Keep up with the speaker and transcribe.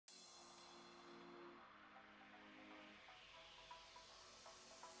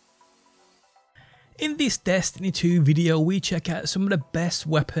In this Destiny 2 video, we check out some of the best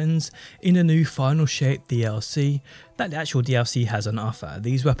weapons in the new Final Shape DLC that the actual DLC has on offer.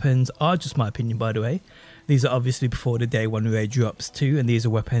 These weapons are just my opinion, by the way. These are obviously before the day one raid drops too, and these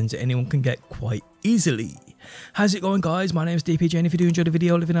are weapons that anyone can get quite easily. How's it going, guys? My name is DPJ, and if you do enjoy the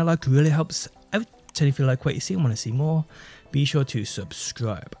video, leaving a like really helps out. And if you like what you see and want to see more, be sure to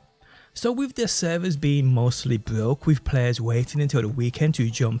subscribe. So with the servers being mostly broke, with players waiting until the weekend to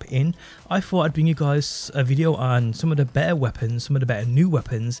jump in, I thought I'd bring you guys a video on some of the better weapons, some of the better new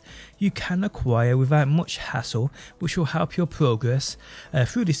weapons you can acquire without much hassle, which will help your progress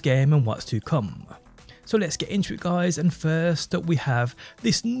through this game and what's to come. So let's get into it, guys, and first up we have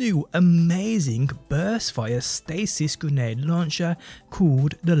this new amazing burst fire stasis grenade launcher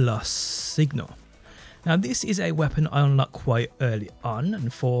called the Lost Signal. Now this is a weapon I unlocked quite early on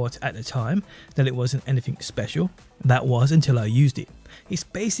and thought at the time that it wasn't anything special. That was until I used it. It's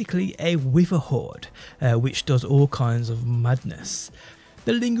basically a wither horde which does all kinds of madness.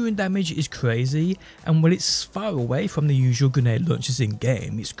 The lingering damage is crazy, and while it's far away from the usual grenade launchers in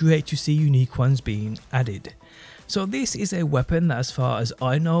game, it's great to see unique ones being added. So this is a weapon that, as far as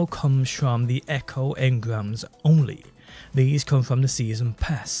I know, comes from the Echo engrams only. These come from the season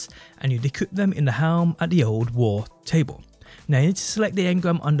pass, and you'd equip them in the helm at the old war table. Now you need to select the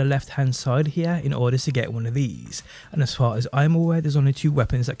engram on the left hand side here in order to get one of these, and as far as I'm aware, there's only two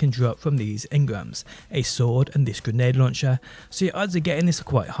weapons that can drop from these engrams, a sword and this grenade launcher, so your odds of getting this are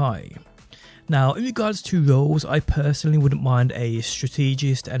quite high. Now in regards to roles, I personally wouldn't mind a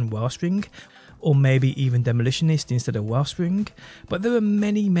strategist and wellspring, or maybe even demolitionist instead of wellspring, but there are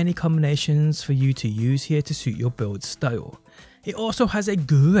many combinations for you to use here to suit your build style. It also has a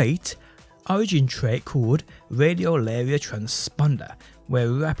great origin trait called Radiolaria Transponder,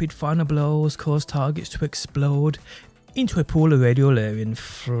 where rapid final blows cause targets to explode into a pool of radiolarian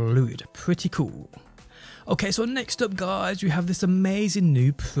fluid. Pretty cool. Okay, so next up, guys, we have this amazing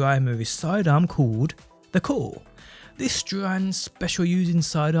new primary sidearm called the Core. This Strand special using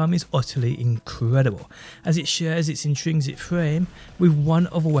sidearm is utterly incredible, as it shares its intrinsic frame with one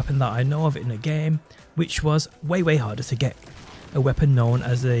other weapon that I know of in the game, which was way harder to get, a weapon known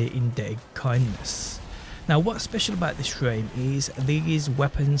as the Indeg Kindness. Now what's special about this frame is these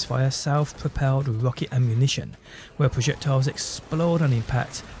weapons fire self-propelled rocket ammunition, where projectiles explode on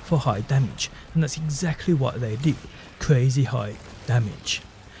impact for high damage, and that's exactly what they do, crazy high damage.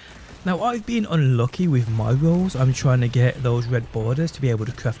 Now I've been unlucky with my rolls. I'm trying to get those red borders to be able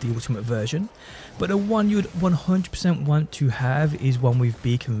to craft the ultimate version, but the one you'd 100% want to have is one with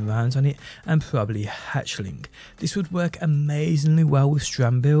beacon rounds on it and probably hatchling. This would work amazingly well with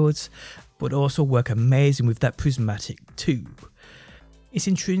Strand builds, but also work amazing with that prismatic too. It's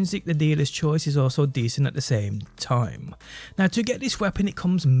intrinsic, the dealer's choice is also decent at the same time. Now to get this weapon, it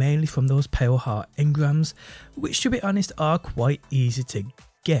comes mainly from those Pale Heart engrams, which to be honest are quite easy to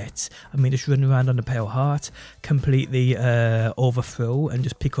get. I mean, just run around on the Pale Heart, complete the overthrow and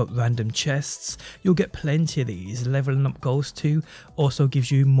just pick up random chests. You'll get plenty of these. Leveling up Ghost 2 also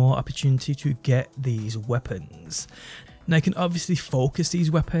gives you more opportunity to get these weapons. Now you can obviously focus these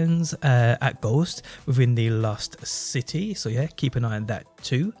weapons at Ghost within the Lost City, so yeah, keep an eye on that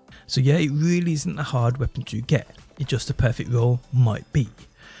too. So yeah, it really isn't a hard weapon to get, it's just a perfect roll might be.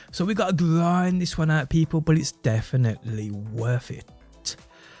 So we gotta grind this one out, people, but it's definitely worth it.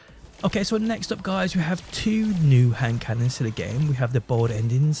 Okay, so next up, guys, we have two new hand cannons to the game. We have the bold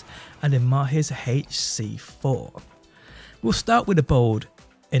endings and the Maahes HC4. We'll start with the bold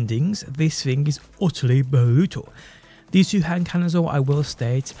endings. This thing is utterly brutal. These two hand cannons, though, I will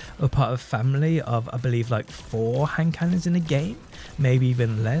state, are part of a family of, I believe, like 4 hand cannons in the game, maybe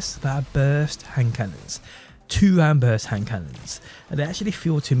even less, that are burst hand cannons. 2-round burst hand cannons. And they actually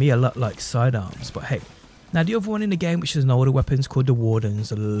feel to me a lot like sidearms, but hey. Now the other one in the game, which is an older weapon, is called the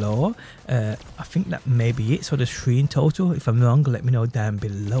Warden's Law. I think that may be it, so there's 3 in total. If I'm wrong, let me know down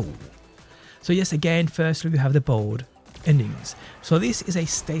below. So yes, again, firstly we have the bold endings. So this is a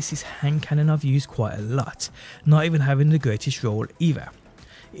stasis hand cannon I've used quite a lot, not even having the greatest roll either.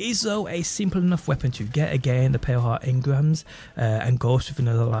 It is though a simple enough weapon to get. Again, the Pale Heart engrams and Ghost within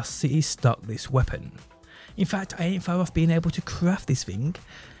the Lost City stock this weapon. In fact, I ain't far off being able to craft this thing,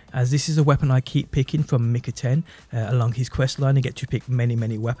 as this is a weapon I keep picking from Mika 10 along his quest line. I get to pick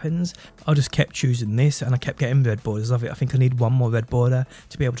many weapons. I just kept choosing this and I kept getting red borders of it. I think I need one more red border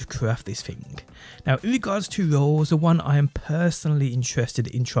to be able to craft this thing. Now in regards to rolls, the one I am personally interested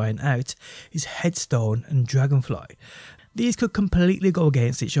in trying out is Headstone and Dragonfly. These could completely go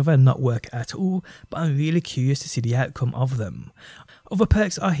against each other and not work at all, but I'm really curious to see the outcome of them. Other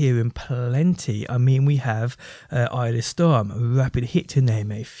perks are here in plenty. I mean, we have Eye of the Storm, Rapid Hit, to name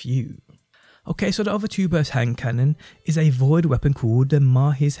a few. Okay, so the other 2-burst hand cannon is a void weapon called the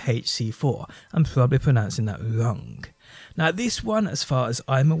Maahes HC4. I'm probably pronouncing that wrong. Now this one, as far as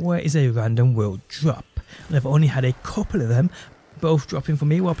I'm aware, is a random world drop, and I've only had a couple of them, both dropping for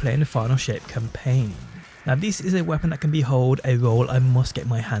me while playing the Final Shape campaign. Now this is a weapon that can hold a role I must get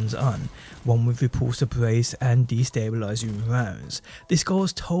my hands on, one with repulsor brace and destabilizing rounds. This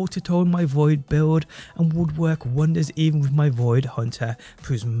goes toe to toe in my void build and would work wonders even with my void hunter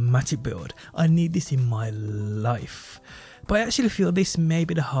prismatic build. I need this in my life. But I actually feel this may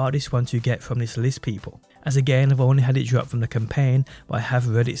be the hardest one to get from this list, people. As again, I've only had it drop from the campaign, but I have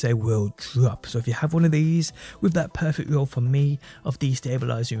read it's a world drop. So if you have one of these with that perfect roll for me of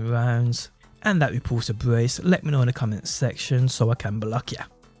destabilizing rounds and that repulsor brace, let me know in the comments section so I can block ya.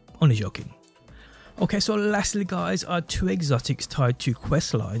 Only joking. Okay, so lastly guys are 2 exotics tied to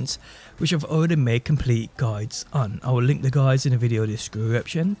quest lines which I've already made complete guides on. I will link the guides in the video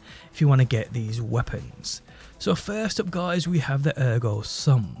description if you want to get these weapons. So first up guys, we have the Ergo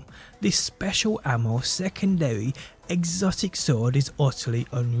Sum. This special ammo secondary exotic sword is utterly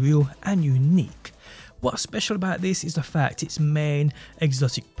unreal and unique. What's special about this is the fact its main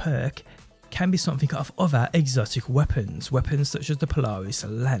exotic perk can be something of other exotic weapons such as the Polaris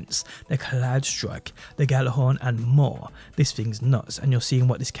Lance, the Cloud Strike, the Galahorn and more. This thing's nuts, and you're seeing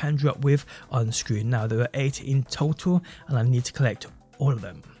what this can drop with on screen now. There are 8 in total and I need to collect all of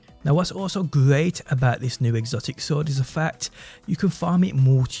them. Now what's also great about this new exotic sword is the fact you can farm it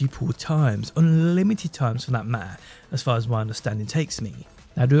multiple times, unlimited times for that matter, as far as my understanding takes me.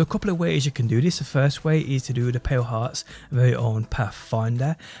 Now there are a couple of ways you can do this. The first way is to do the Pale Heart's very own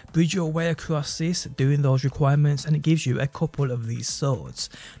Pathfinder. Bridge your way across this, doing those requirements, and it gives you a couple of these swords.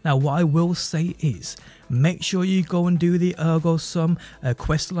 Now what I will say is, make sure you go and do the Ergo Sum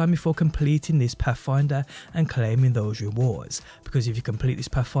quest line before completing this Pathfinder and claiming those rewards. Because if you complete this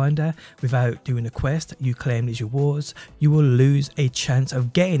Pathfinder without doing a quest, you claim these rewards, you will lose a chance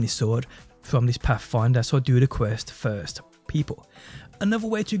of getting this sword from this Pathfinder, so do the quest first, people. Another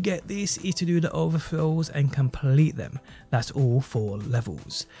way to get this is to do the overthrows and complete them. That's all 4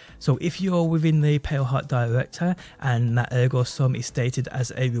 levels. So if you're within the Pale Heart Director and that Ergo Sum is stated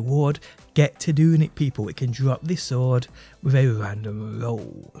as a reward, get to doing it, people. It can drop this sword with a random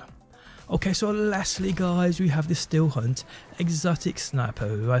roll. Okay, so lastly guys, we have the Still Hunt exotic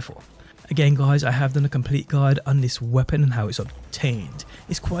sniper rifle. Again guys, I have done a complete guide on this weapon and how it's obtained.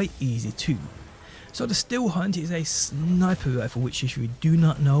 It's quite easy too. So the Still Hunt is a sniper rifle which, if you do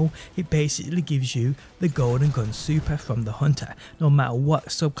not know, it basically gives you the golden gun super from the hunter. No matter what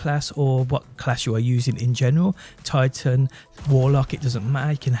subclass or what class you are using in general, Titan, Warlock, it doesn't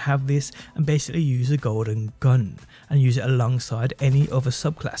matter, you can have this and basically use the golden gun and use it alongside any other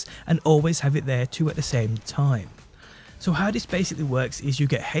subclass and always have it there too at the same time. So how this basically works is you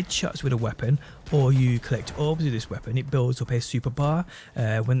get headshots with a weapon, or you collect orbs with this weapon. It builds up a super bar.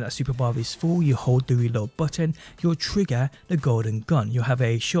 When that super bar is full, you hold the reload button, you'll trigger the golden gun. You'll have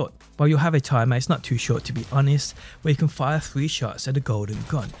a timer, it's not too short to be honest, where you can fire 3 shots at the golden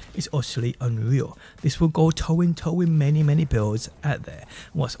gun. It's utterly unreal. This will go toe in toe with many builds out there.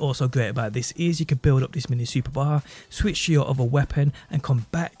 And what's also great about this is you can build up this mini super bar, switch to your other weapon and come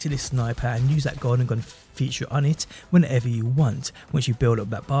back to this sniper and use that golden gun feature on it whenever you want. Once you build up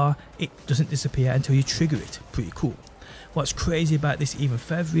that bar, it doesn't disappear until you trigger it. Pretty cool. What's crazy about this even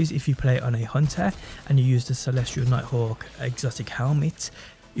further is if you play it on a hunter and you use the Celestial Nighthawk exotic helmet,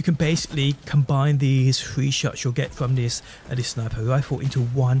 you can basically combine these 3 shots you'll get from this sniper rifle into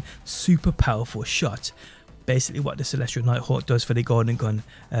one super powerful shot. Basically what the Celestial Nighthawk does for the golden gun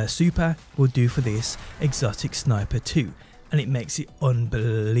super will do for this exotic sniper too. And it makes it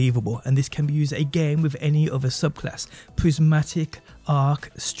unbelievable, and this can be used again with any other subclass. Prismatic,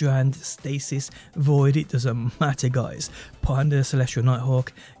 Arc, Strand, Stasis, Void, it doesn't matter guys. Put on the Celestial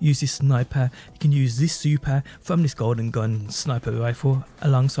Nighthawk, use this sniper, you can use this super from this golden gun sniper rifle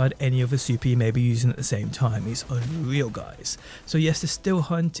alongside any other super you may be using at the same time. It's unreal guys. So yes, the Still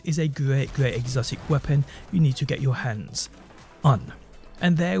Hunt is a great exotic weapon you need to get your hands on.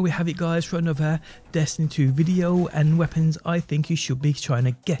 And there we have it guys for another Destiny 2 video and weapons I think you should be trying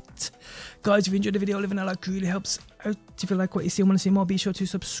to get. Guys, if you enjoyed the video, leaving a like really helps out. If you like what you see and want to see more, be sure to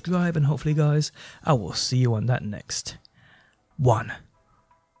subscribe, and hopefully guys, I will see you on that next one.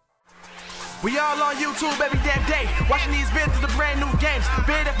 We all on YouTube every damn day, watching these vids of the brand new games.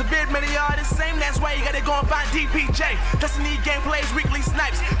 Vid after vid, many are the same, that's why you gotta go and find DPJ. Destiny gameplays, weekly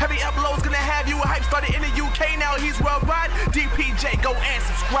snipes, heavy uploads gonna have you a hype. Started in the UK, now he's worldwide. DPJ, go and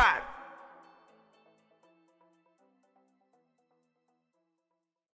subscribe.